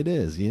growth. It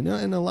is,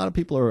 and a lot of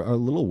people are a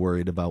little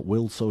worried about,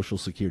 will Social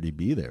Security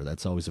be there?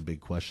 That's always a big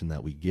question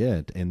that we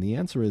get. And the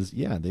answer is,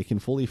 yeah, they can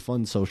fully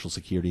fund Social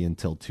Security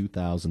until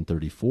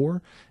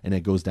 2034, and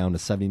it goes down to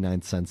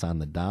 79 cents on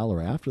the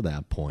dollar after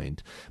that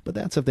point. But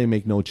that's if they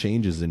make no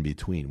changes in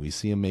between. We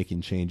see them making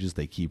changes.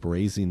 They keep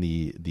raising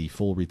the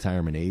full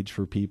retirement age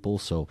for people.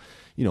 So,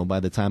 by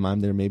the time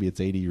I'm there, maybe it's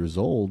 80 years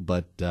old.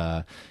 But,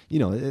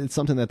 it's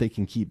something that they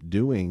can keep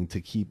doing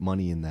to keep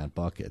money in that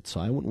bucket.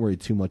 So I wouldn't worry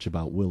too much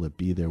about will it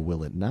be there,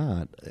 will it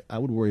not. I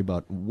would worry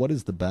about what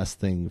is the best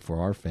thing for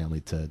our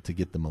family to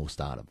get the most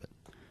out of it.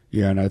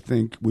 Yeah, and I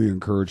think we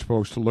encourage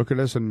folks to look at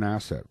it as an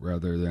asset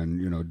rather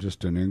than,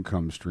 just an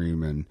income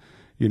stream. And,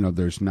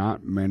 there's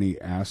not many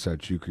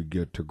assets you could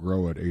get to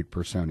grow at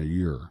 8% a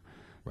year.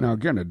 Right. Now,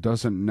 again, it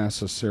doesn't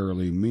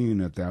necessarily mean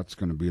that that's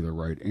going to be the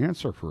right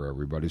answer for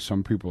everybody.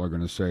 Some people are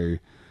going to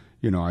say,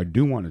 I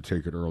do want to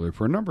take it early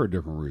for a number of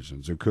different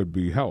reasons. It could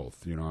be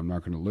health. I'm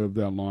not going to live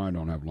that long. I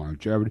don't have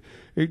longevity.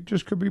 It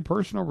just could be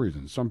personal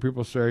reasons. Some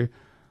people say,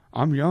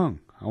 I'm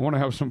young. I want to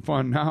have some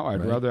fun now.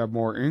 I'd rather have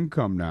more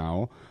income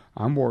now.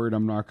 I'm worried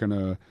I'm not going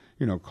to,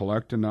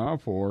 collect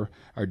enough, or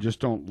I just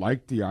don't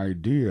like the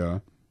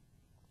idea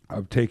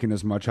of taking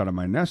as much out of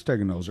my nest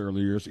egg in those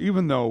early years,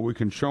 even though we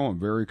can show them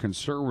very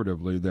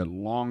conservatively that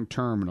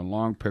long-term, in a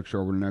long picture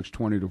over the next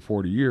 20 to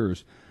 40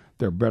 years,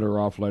 they're better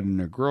off letting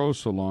it grow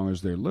so long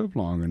as they live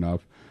long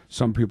enough.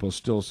 Some people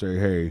still say,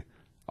 hey,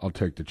 I'll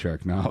take the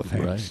check now,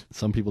 thanks. Right.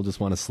 Some people just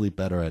want to sleep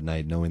better at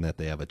night knowing that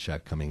they have a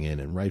check coming in,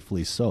 and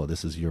rightfully so.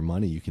 This is your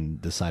money. You can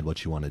decide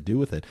what you want to do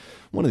with it.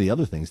 One of the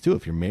other things, too,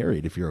 if you're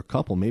married, if you're a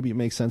couple, maybe it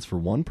makes sense for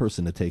one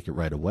person to take it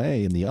right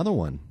away and the other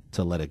one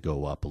to let it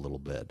go up a little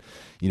bit.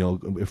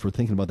 If we're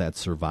thinking about that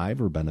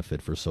survivor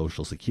benefit for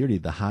Social Security,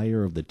 the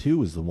higher of the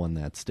two is the one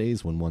that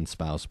stays when one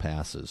spouse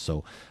passes.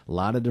 So a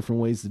lot of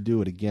different ways to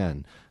do it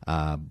again.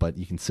 But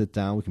you can sit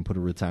down, we can put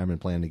a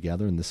retirement plan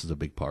together, and this is a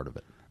big part of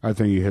it. I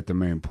think you hit the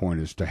main point,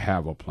 is to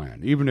have a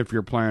plan. Even if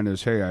your plan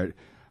is, hey,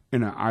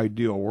 in an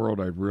ideal world,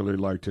 I'd really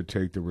like to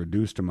take the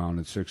reduced amount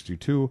at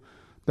 62,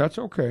 that's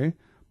okay.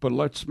 But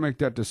let's make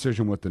that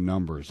decision with the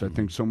numbers. Mm-hmm. I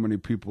think so many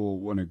people,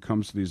 when it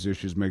comes to these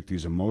issues, make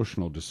these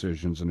emotional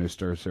decisions, and they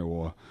start to say,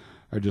 well,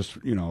 I just,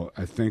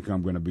 I think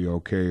I'm going to be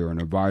okay. Or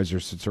an advisor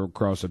sits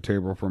across the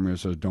table from me and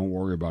says, don't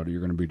worry about it,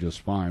 you're going to be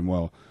just fine.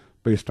 Well,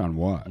 based on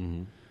what?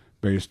 Mm-hmm.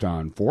 Based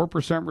on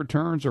 4%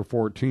 returns or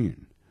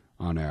 14%?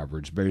 On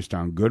average, based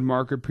on good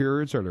market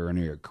periods? Are there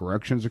any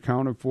corrections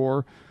accounted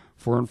for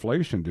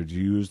inflation? Did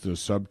you use the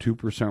sub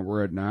 2%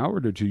 we're at now,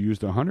 or did you use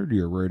the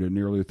 100-year rate at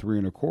nearly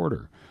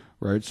 3.25%?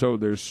 Right. So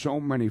there's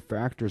so many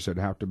factors that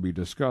have to be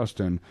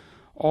discussed, and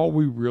all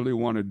we really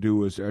want to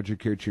do is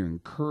educate you,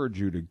 encourage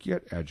you to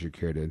get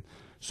educated,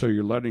 so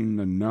you're letting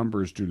the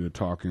numbers do the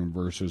talking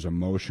versus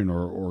emotion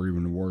or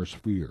even worse,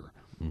 fear.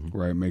 Mm-hmm.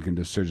 Right, making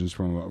decisions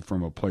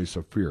from a place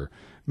of fear.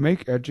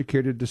 Make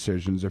educated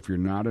decisions. If you're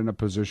not in a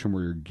position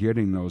where you're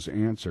getting those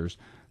answers,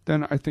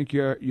 then I think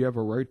you have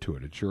a right to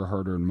it. It's your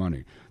hard-earned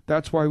money.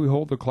 That's why we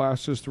hold the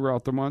classes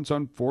throughout the months.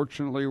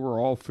 Unfortunately, we're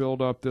all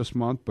filled up this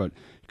month, but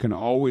you can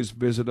always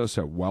visit us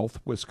at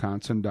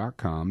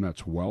wealthwisconsin.com.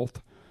 That's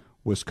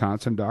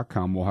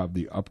wealthwisconsin.com. We'll have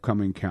the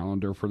upcoming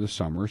calendar for the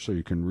summer, so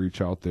you can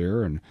reach out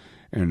there and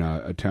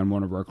attend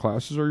one of our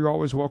classes, or you're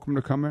always welcome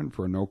to come in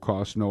for a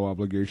no-cost,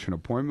 no-obligation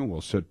appointment. We'll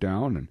sit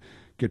down and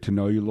get to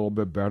know you a little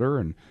bit better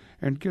and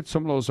and get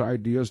some of those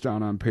ideas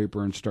down on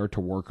paper and start to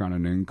work on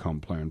an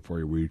income plan for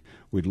you.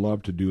 We'd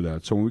love to do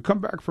that. So when we come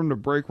back from the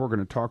break, we're going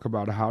to talk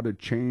about how to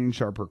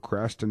change our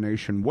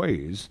procrastination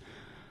ways.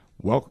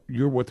 Well,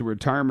 you're with the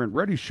Retirement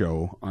Ready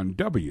Show on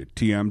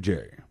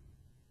WTMJ.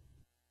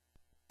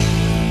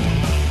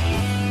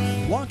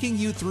 Walking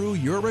you through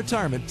your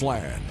retirement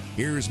plan.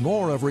 Here's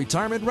more of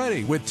Retirement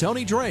Ready with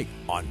Tony Drake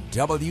on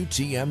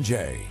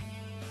WTMJ.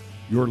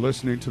 You're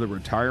listening to the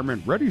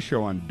Retirement Ready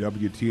Show on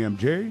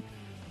WTMJ.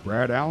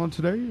 Brad Allen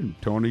today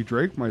and Tony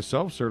Drake,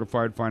 myself,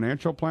 certified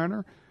financial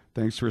planner.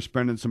 Thanks for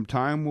spending some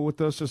time with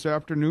us this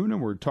afternoon,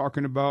 and we're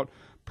talking about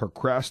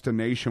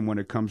procrastination when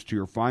it comes to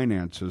your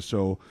finances.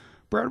 So,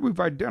 Brad, we've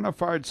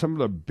identified some of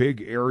the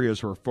big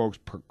areas where folks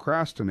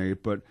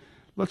procrastinate, but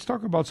let's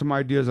talk about some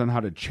ideas on how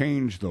to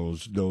change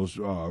those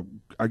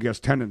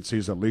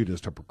tendencies that lead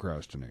us to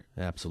procrastinate.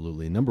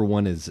 Absolutely. Number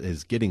one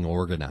is getting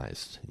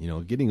organized.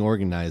 Getting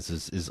organized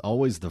is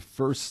always the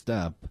first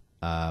step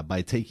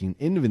by taking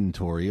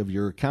inventory of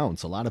your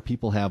accounts. A lot of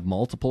people have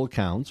multiple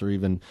accounts or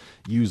even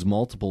use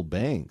multiple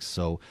banks.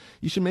 So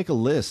you should make a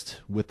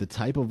list with the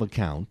type of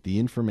account, the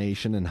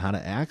information and how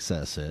to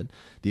access it,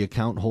 the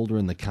account holder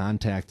and the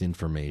contact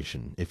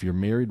information. If you're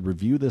married,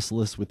 review this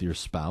list with your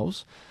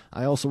spouse.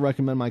 I also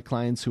recommend my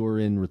clients who are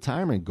in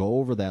retirement go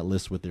over that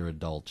list with their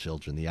adult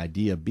children. The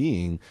idea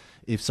being,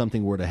 if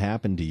something were to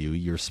happen to you,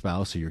 your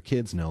spouse or your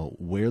kids know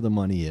where the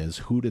money is,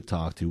 who to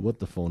talk to, what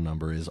the phone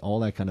number is. All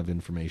that kind of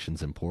information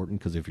is important,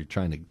 because if you're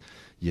trying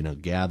to,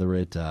 gather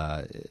it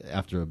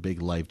after a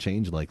big life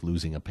change like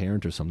losing a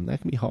parent or something,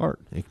 that can be hard.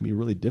 It can be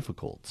really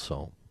difficult.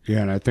 So.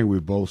 Yeah, and I think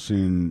we've both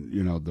seen,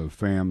 the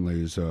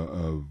families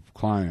of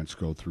clients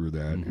go through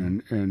that.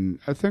 Mm-hmm. And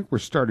I think we're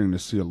starting to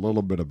see a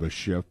little bit of a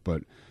shift,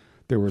 but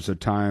there was a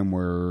time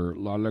where a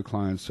lot of the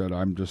clients said,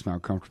 I'm just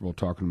not comfortable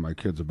talking to my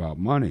kids about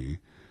money,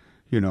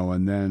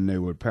 and then they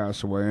would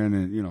pass away,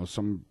 and,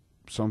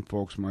 some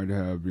folks might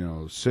have,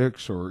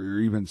 6 or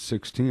even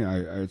 16.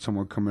 I had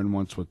someone come in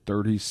once with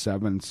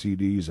 37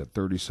 CDs at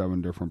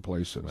 37 different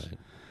places. Right.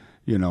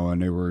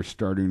 And they were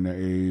starting to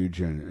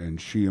age, and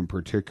she in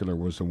particular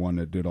was the one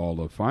that did all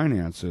the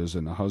finances,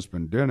 and the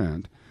husband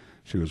didn't.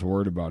 She was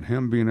worried about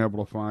him being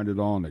able to find it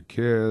all, and the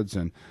kids.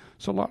 And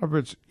so a lot of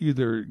it's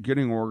either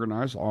getting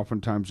organized.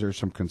 Oftentimes there's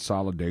some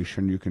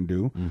consolidation you can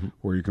do, mm-hmm.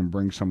 where you can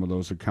bring some of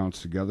those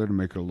accounts together to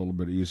make it a little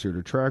bit easier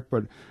to track.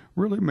 But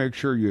really make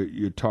sure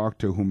you talk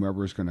to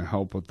whomever is going to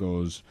help with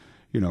those.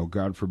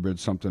 God forbid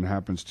something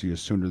happens to you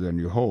sooner than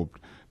you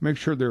hoped. Make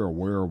sure they're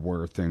aware of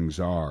where things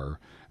are.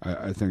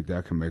 I think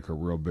that can make a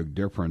real big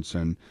difference.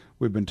 And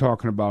we've been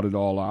talking about it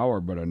all hour,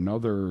 but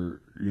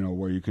another,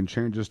 where you can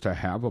change is to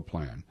have a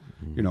plan.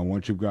 Mm-hmm.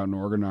 Once you've gotten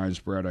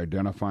organized, Brad,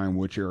 identifying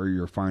which area of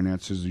your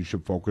finances you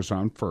should focus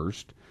on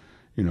first.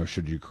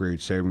 Should you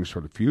create savings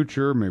for the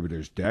future? Maybe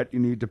there's debt you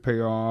need to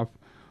pay off.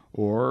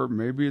 Or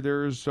maybe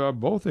there's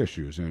both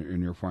issues in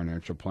your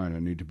financial plan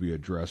that need to be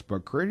addressed.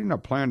 But creating a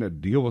plan to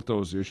deal with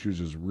those issues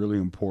is really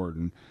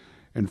important.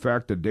 In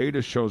fact, the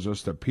data shows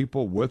us that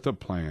people with a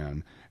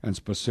plan and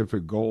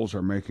specific goals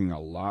are making a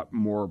lot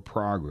more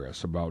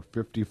progress. About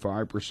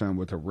 55%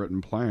 with a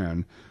written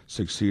plan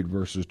succeed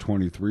versus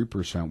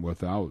 23%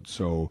 without.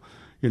 So,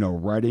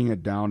 writing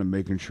it down and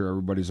making sure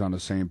everybody's on the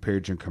same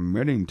page and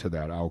committing to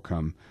that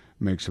outcome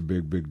makes a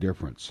big, big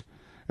difference.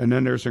 And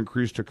then there's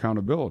increased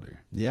accountability.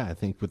 Yeah, I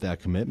think with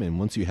that commitment,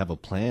 once you have a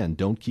plan,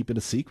 don't keep it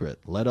a secret.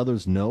 Let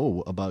others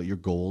know about your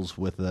goals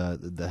with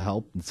the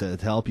help to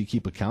help you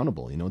keep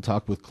accountable.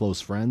 Talk with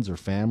close friends or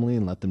family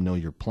and let them know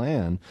your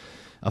plan.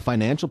 A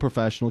financial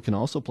professional can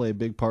also play a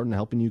big part in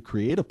helping you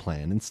create a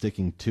plan and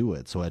sticking to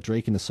it. So at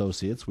Drake &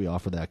 Associates, we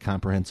offer that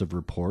comprehensive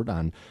report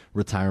on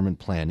retirement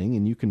planning,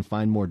 and you can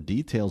find more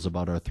details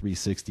about our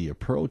 360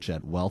 approach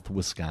at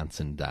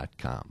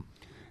wealthwisconsin.com.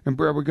 And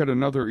Brad, we got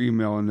another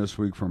email in this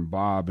week from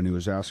Bob, and he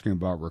was asking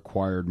about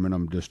required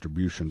minimum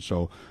distribution.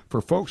 So for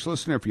folks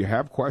listening, if you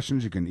have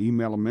questions, you can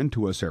email them in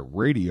to us at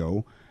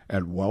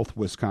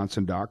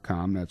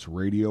radio@wealthwisconsin.com. That's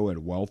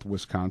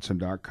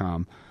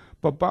radio@wealthwisconsin.com.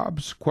 But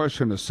Bob's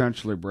question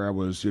essentially, Brad,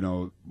 was,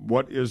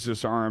 what is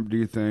this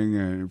RMD thing?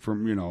 And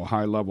from,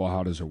 high level,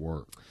 how does it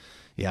work?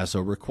 Yeah,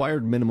 so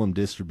required minimum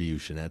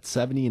distribution. At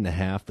 70 and a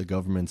half, the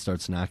government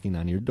starts knocking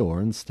on your door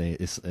and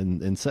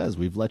says,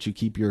 we've let you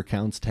keep your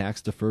accounts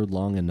tax deferred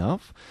long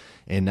enough,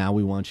 and now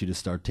we want you to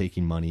start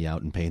taking money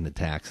out and paying the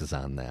taxes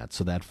on that.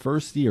 So that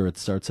first year, it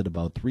starts at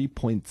about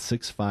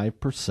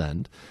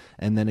 3.65%,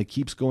 and then it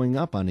keeps going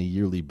up on a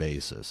yearly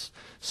basis.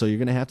 So you're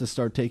going to have to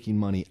start taking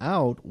money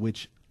out,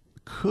 which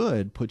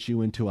could put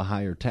you into a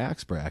higher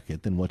tax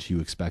bracket than what you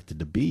expected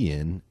to be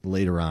in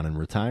later on in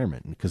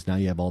retirement, because now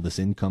you have all this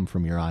income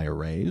from your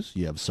IRAs,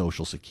 you have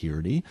Social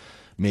Security,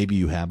 maybe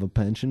you have a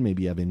pension,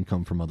 maybe you have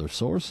income from other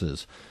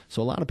sources.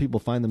 So a lot of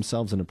people find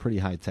themselves in a pretty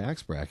high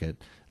tax bracket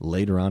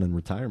later on in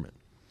retirement.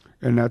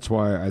 And that's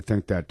why I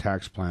think that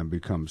tax plan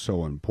becomes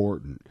so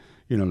important.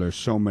 There's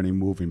so many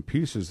moving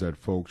pieces that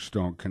folks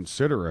don't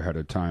consider ahead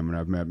of time. And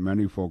I've met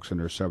many folks in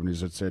their 70s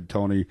that said,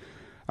 Tony,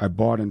 I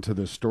bought into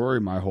this story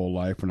my whole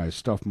life, and I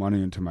stuffed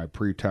money into my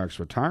pre-tax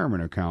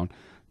retirement account.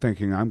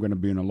 thinking I'm going to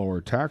be in a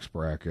lower tax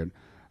bracket.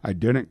 I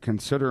didn't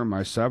consider in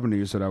my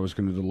 70s that I was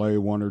going to delay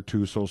one or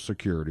two Social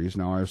Securities.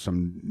 Now I have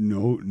some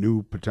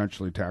new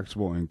potentially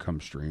taxable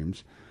income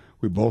streams.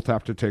 We both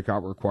have to take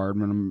out required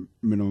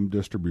minimum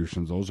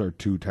distributions. Those are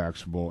two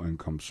taxable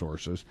income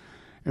sources.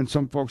 And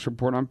some folks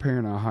report I'm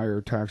paying a higher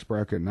tax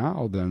bracket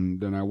now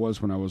than I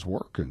was when I was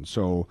working.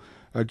 So,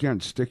 again,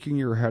 sticking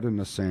your head in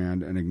the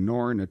sand and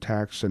ignoring a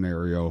tax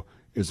scenario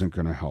isn't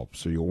going to help.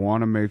 So you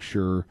want to make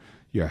sure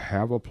you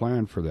have a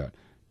plan for that.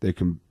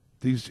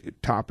 These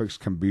topics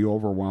can be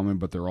overwhelming,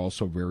 but they're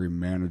also very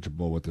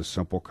manageable with a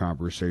simple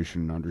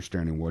conversation and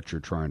understanding what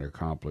you're trying to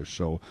accomplish.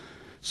 So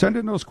send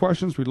in those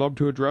questions. We'd love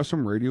to address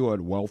them.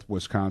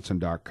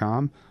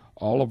 radio@wealthwisconsin.com.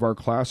 All of our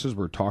classes,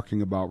 we're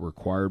talking about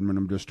required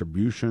minimum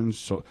distributions,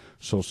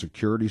 Social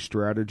Security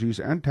strategies,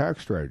 and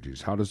tax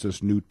strategies. How does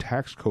this new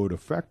tax code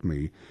affect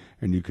me?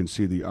 And you can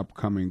see the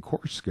upcoming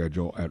course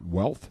schedule at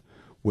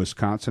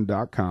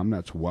wealthwisconsin.com.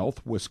 That's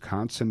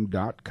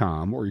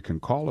wealthwisconsin.com, or you can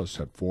call us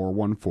at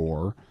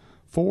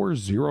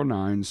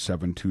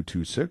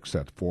 414-409-7226.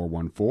 That's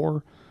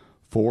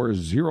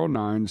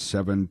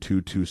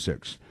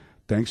 414-409-7226.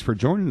 Thanks for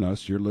joining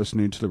us. You're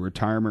listening to the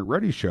Retirement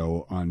Ready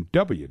Show on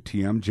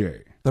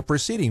WTMJ. The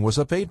preceding was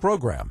a paid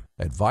program.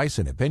 Advice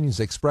and opinions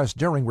expressed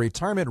during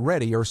Retirement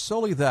Ready are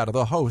solely that of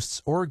the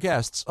hosts or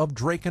guests of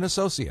Drake &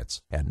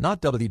 Associates, and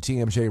not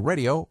WTMJ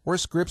Radio or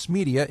Scripps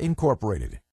Media Incorporated.